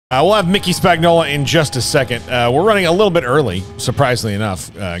We'll have Mickey Spagnola in just a second. We're running a little bit early, surprisingly enough,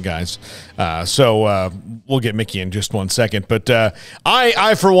 guys. So we'll get Mickey in just 1 second. But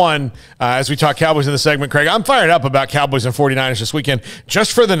I, for one, as we talk Cowboys in the segment, Craig, I'm fired up about Cowboys and 49ers this weekend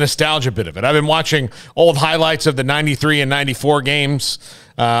just for the nostalgia bit of it. I've been watching old highlights of the 93 and 94 games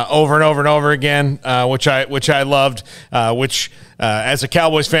over and over and over again, which I loved, as a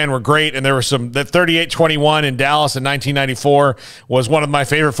Cowboys fan were great. And there were some, that 38-21 in Dallas in 1994 was one of my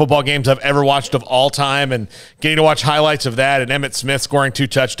favorite football games I've ever watched of all time. And getting to watch highlights of that, and Emmitt Smith scoring 2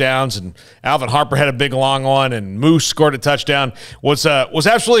 touchdowns, and Alvin Harper had a big long one, and Moose scored a touchdown, was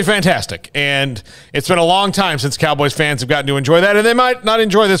absolutely fantastic. And it's been a long time since Cowboys fans have gotten to enjoy that. And they might not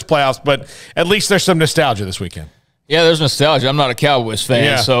enjoy this playoffs, but at least there's some nostalgia this weekend. Yeah, there's nostalgia. I'm not a Cowboys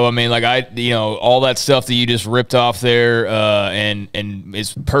fan, so I mean, like all that stuff that you just ripped off there, and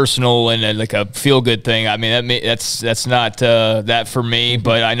it's personal and like a feel good thing. I mean, that's not that for me,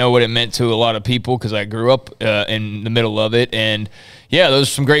 but I know what it meant to a lot of people because I grew up in the middle of it, and yeah, those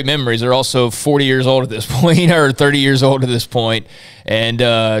are some great memories. They're also 40 years old at this point, or 30 years old at this point,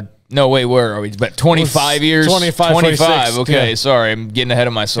 and. No, wait, where are we? About 25 years? 25. Okay, yeah. Sorry, I'm getting ahead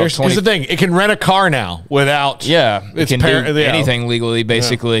of myself. Here's the thing. It can rent a car now without it can do anything legally,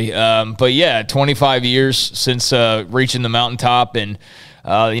 basically. Yeah. But yeah, 25 years since reaching the mountaintop. And,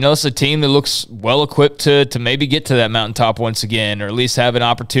 it's a team that looks well-equipped to maybe get to that mountaintop once again, or at least have an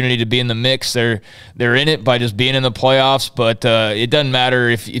opportunity to be in the mix. They're in it by just being in the playoffs, but it doesn't matter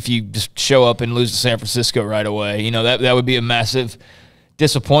if you just show up and lose to San Francisco right away. That would be a massive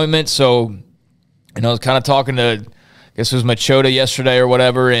disappointment. So, I was kind of talking to, I guess it was Machota yesterday or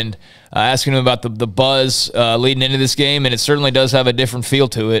whatever, and asking him about the buzz leading into this game, and it certainly does have a different feel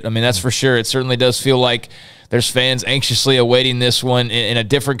to it. I mean, that's for sure. It certainly does feel like there's fans anxiously awaiting this one in a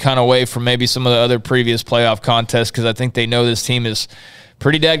different kind of way from maybe some of the other previous playoff contests, because I think they know this team is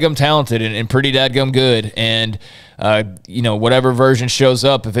pretty dadgum talented and pretty dadgum good. And, whatever version shows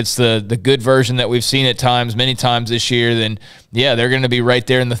up, if it's the good version that we've seen at times, many times this year, then, yeah, they're going to be right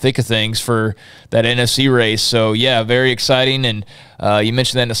there in the thick of things for that NFC race. So, yeah, very exciting. And you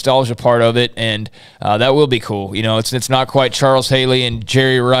mentioned that nostalgia part of it, and that will be cool. It's not quite Charles Haley and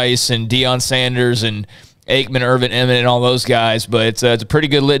Jerry Rice and Deion Sanders and Aikman, Irvin, Emmett, and all those guys, but it's a pretty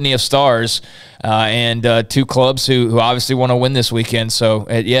good litany of stars, and 2 clubs who obviously want to win this weekend. So,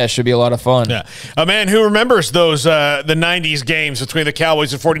 it should be a lot of fun. Yeah. A man who remembers those the 90s games between the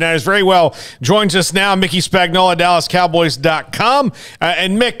Cowboys and 49ers very well joins us now, Mickey Spagnola, DallasCowboys.com.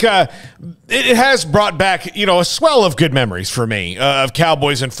 And Mick, it has brought back, a swell of good memories for me of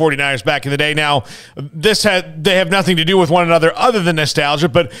Cowboys and 49ers back in the day. Now, they have nothing to do with one another other than nostalgia,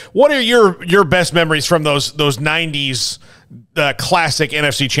 but what are your best memories from those 90s classic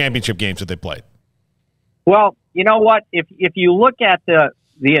NFC Championship games that they played? Well, you know what? If you look at the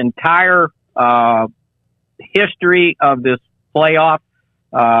entire history of this playoff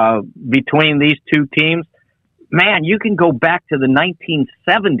between these two teams, man, you can go back to the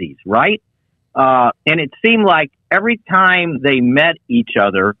 1970s, right? And it seemed like every time they met each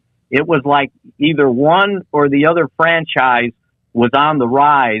other, it was like either one or the other franchise was on the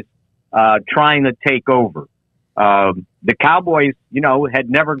rise, trying to take over. The Cowboys, had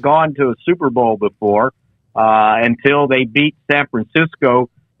never gone to a Super Bowl before until they beat San Francisco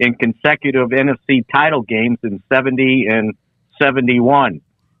in consecutive NFC title games in 70 and 71.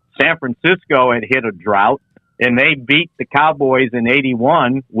 San Francisco had hit a drought, and they beat the Cowboys in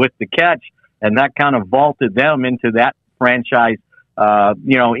 81 with the catch, and that kind of vaulted them into that franchise,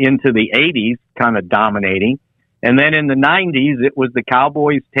 into the 80s, kind of dominating. And then in the 90s, it was the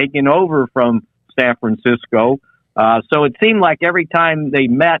Cowboys taking over from San Francisco. So it seemed like every time they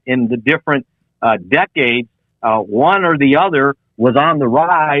met in the different decades, one or the other was on the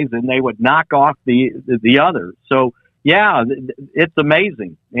rise, and they would knock off the other. So, yeah, it's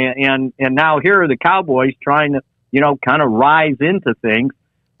amazing. And now here are the Cowboys trying to, kind of rise into things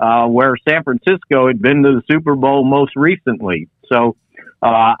where San Francisco had been to the Super Bowl most recently. So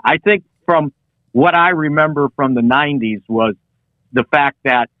I think from what I remember from the 90s was the fact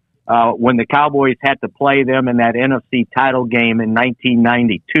that when the Cowboys had to play them in that NFC title game in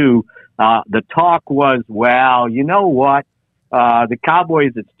 1992, the talk was, well, you know what? The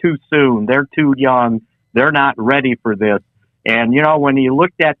Cowboys, it's too soon. They're too young. They're not ready for this. And, when you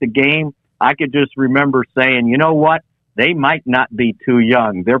looked at the game, I could just remember saying, you know what? They might not be too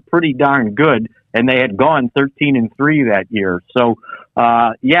young. They're pretty darn good. And they had gone 13-3 that year. So,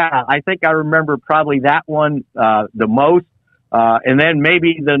 I think I remember probably that one the most. And then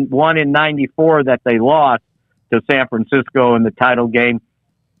maybe the one in 94 that they lost to San Francisco in the title game.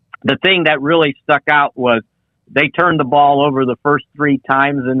 The thing that really stuck out was they turned the ball over the first 3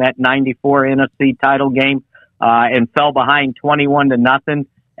 times in that 94 NFC title game, and fell behind 21-0.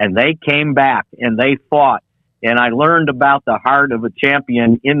 And they came back and they fought. And I learned about the heart of a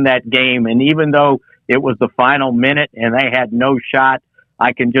champion in that game. And even though it was the final minute and they had no shot,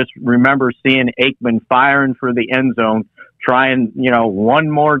 I can just remember seeing Aikman firing for the end zone, trying,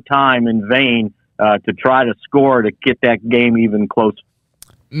 one more time in vain to try to score to get that game even closer.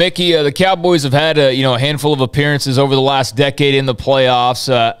 Mickey, the Cowboys have had a handful of appearances over the last decade in the playoffs,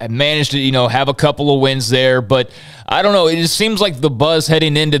 and managed to have a couple of wins there. But I don't know, it just seems like the buzz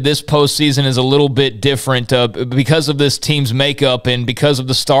heading into this postseason is a little bit different because of this team's makeup and because of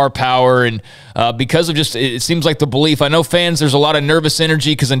the star power and because of just it seems like the belief. I know fans, there's a lot of nervous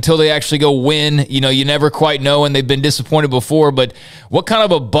energy because until they actually go win, you never quite know, and they've been disappointed before. But what kind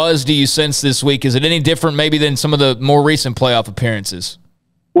of a buzz do you sense this week? Is it any different maybe than some of the more recent playoff appearances?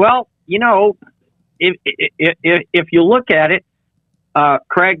 Well, if you look at it,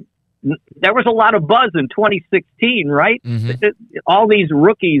 Craig, there was a lot of buzz in 2016, right? Mm-hmm. All these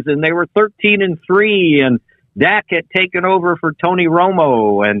rookies, and they were 13-3, and Dak had taken over for Tony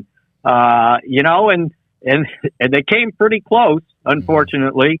Romo, and and they came pretty close.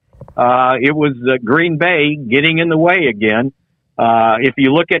 Unfortunately, it was Green Bay getting in the way again. If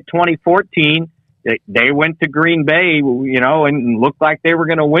you look at 2014. They went to Green Bay, and looked like they were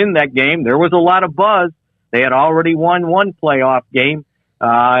going to win that game. There was a lot of buzz. They had already won one playoff game.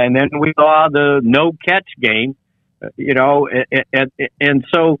 And then we saw the no catch game, and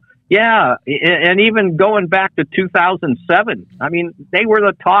so, yeah. And even going back to 2007, I mean, they were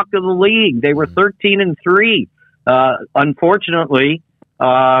the talk of the league. They were 13-3. Unfortunately,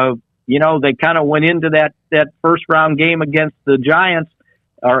 they kind of went into that first round game against the Giants,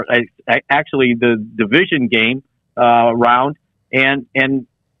 or actually the division game round, and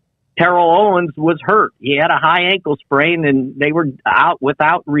Terrell Owens was hurt. He had a high ankle sprain, and they were out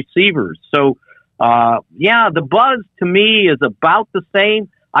without receivers. So, the buzz to me is about the same.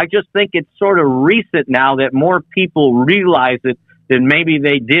 I just think it's sort of recent now that more people realize it than maybe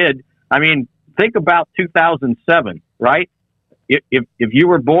they did. I mean, think about 2007, right? If you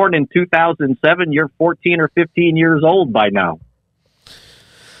were born in 2007, you're 14 or 15 years old by now.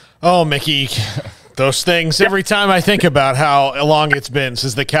 Oh, Mickey, those things, every time I think about how long it's been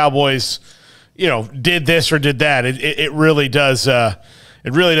since the Cowboys, did this or did that, it really does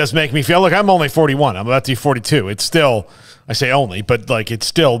make me feel, look, I'm only 41. I'm about to be 42. It's still, I say only, but it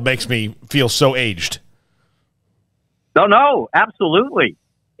still makes me feel so aged. No, absolutely.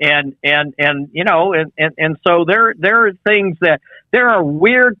 And so there are things there are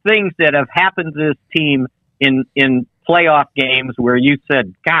weird things that have happened to this team in playoff games where you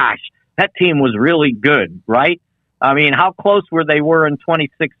said, gosh, that team was really good, right? I mean, how close were they in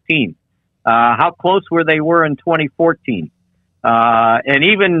 2016? How close were they in 2014? And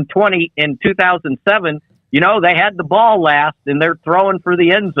even in 2007, they had the ball last and they're throwing for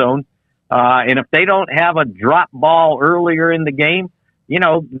the end zone. And if they don't have a drop ball earlier in the game,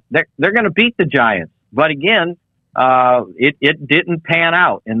 they're going to beat the Giants. But again, it didn't pan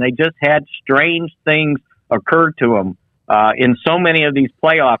out, and they just had strange things occurred to him in so many of these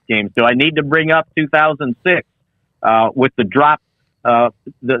playoff games. Do I need to bring up 2006 with the drop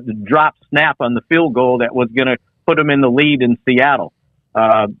snap on the field goal that was going to put them in the lead in Seattle?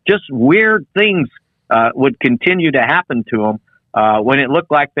 Just weird things would continue to happen to them when it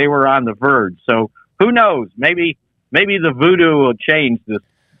looked like they were on the verge. So who knows? Maybe the voodoo will change this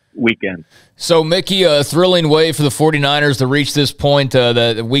weekend. So, Mickey, a thrilling way for the 49ers to reach this point,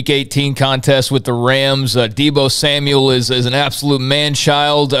 the Week 18 contest with the Rams. Deebo Samuel is an absolute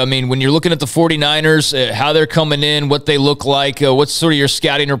man-child. I mean, when you're looking at the 49ers, how they're coming in, what they look like, what's sort of your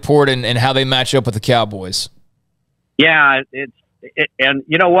scouting report and how they match up with the Cowboys? Yeah, and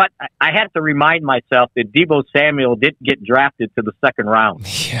you know what? I had to remind myself that Deebo Samuel didn't get drafted to the second round.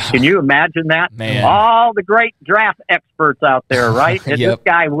 Yeah. Can you imagine that? Man. All the great draft experts out there, right? And Yep. This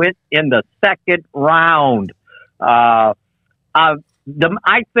guy went in the second round. I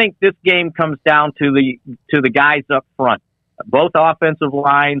think this game comes down to the guys up front, both offensive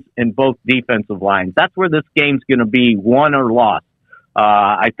lines and both defensive lines. That's where this game's going to be won or lost.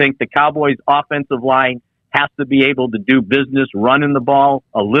 I think the Cowboys' offensive line has to be able to do business running the ball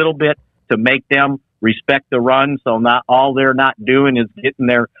a little bit to make them respect the run. So not all they're not doing is getting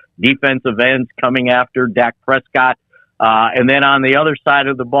their defensive ends coming after Dak Prescott. And then on the other side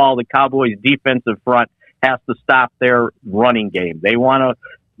of the ball, the Cowboys defensive front has to stop their running game. They want to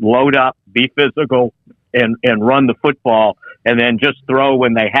load up, be physical, and run the football, and then just throw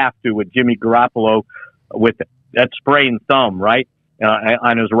when they have to with Jimmy Garoppolo with that sprained thumb, right,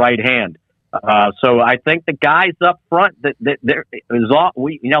 on his right hand. So I think the guys up front that there is all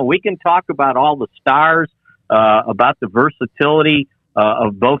we can talk about all the stars, about the versatility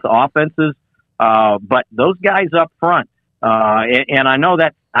of both offenses, but those guys up front, and I know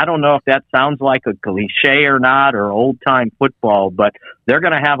that I don't know if that sounds like a cliche or not or old time football, but they're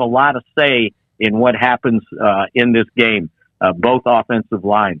going to have a lot of say in what happens in this game, both offensive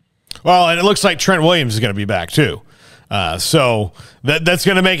lines. Well, and it looks like Trent Williams is going to be back too. So that's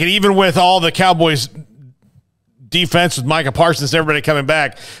going to make it, even with all the Cowboys defense with Micah Parsons, everybody coming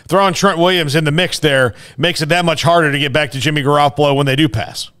back, throwing Trent Williams in the mix there makes it that much harder to get back to Jimmy Garoppolo when they do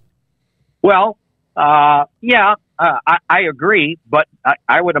pass. Well, yeah, I agree, but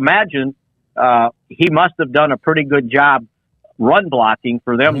I would imagine he must have done a pretty good job run blocking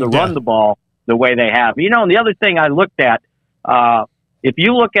for them to run the ball the way they have. You know, and the other thing I looked at, if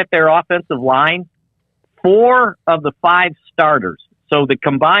you look at their offensive line, 4 of the 5 starters, so the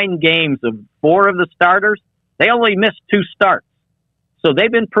combined games of 4 of the starters, they only missed 2 starts. So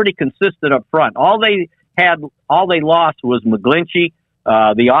they've been pretty consistent up front. All they lost was McGlinchey,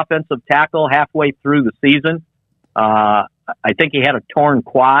 the offensive tackle, halfway through the season. I think he had a torn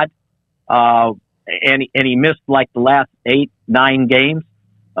quad, and he missed like the last 8-9 games.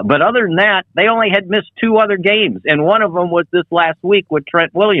 But other than that, they only had missed 2 other games, and one of them was this last week with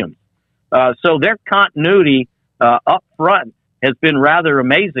Trent Williams. So their continuity up front has been rather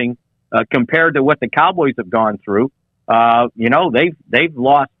amazing compared to what the Cowboys have gone through. You know, they've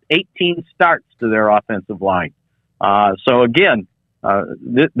lost 18 starts to their offensive line. So again,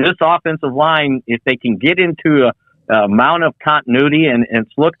 this offensive line, if they can get into a amount of continuity, and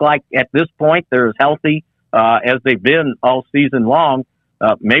it's looked like at this point they're as healthy as they've been all season long,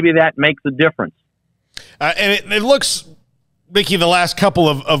 maybe that makes a difference. And it looks, Mickey, the last couple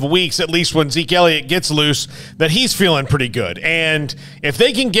of weeks, at least when Zeke Elliott gets loose, that he's feeling pretty good. And if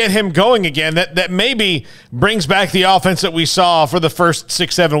they can get him going again, that maybe brings back the offense that we saw for the first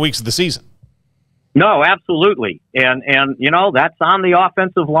 6-7 weeks of the season. No, absolutely. And you know, that's on the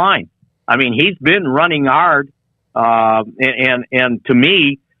offensive line. I mean, he's been running hard. And to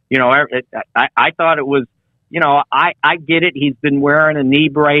me, you know, I thought it was, you know, I get it. He's been wearing a knee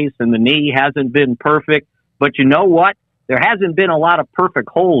brace and the knee hasn't been perfect, but you know what? There hasn't been a lot of perfect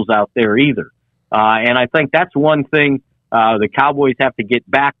holes out there either. And I think that's one thing the Cowboys have to get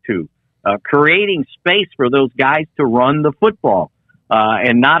back to, creating space for those guys to run the football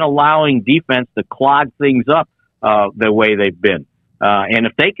and not allowing defense to clog things up the way they've been. And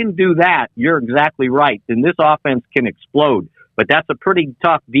if they can do that, you're exactly right. Then this offense can explode. But that's a pretty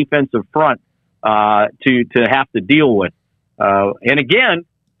tough defensive front to have to deal with. And again,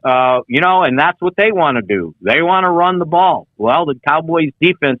 you know, and that's what they want to do. They want to run the ball. Well, the Cowboys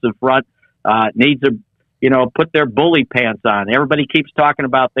defensive front needs to, you know, put their bully pants on. Everybody keeps talking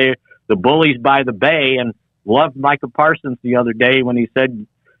about the bullies by the bay, and loved Micah Parsons the other day when he said,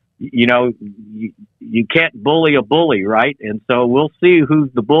 you know, you can't bully a bully, right? And so we'll see who's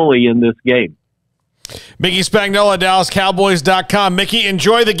the bully in this game. Mickey Spagnola, DallasCowboys.com. Mickey,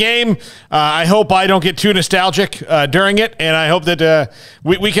 enjoy the game. I hope I don't get too nostalgic during it, and I hope that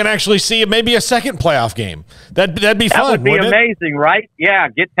we can actually see maybe a second playoff game. That'd be fun. That would be amazing, right? Yeah,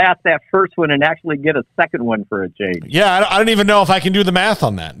 get past that first one and actually get a second one for a change. Yeah, I don't even know if I can do the math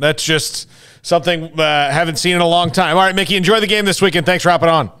on that. That's just something I haven't seen in a long time. All right, Mickey, enjoy the game this weekend. Thanks for hopping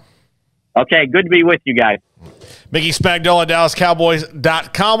on. Okay, good to be with you guys. Mickey Spagnola,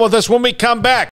 DallasCowboys.com with us when we come back.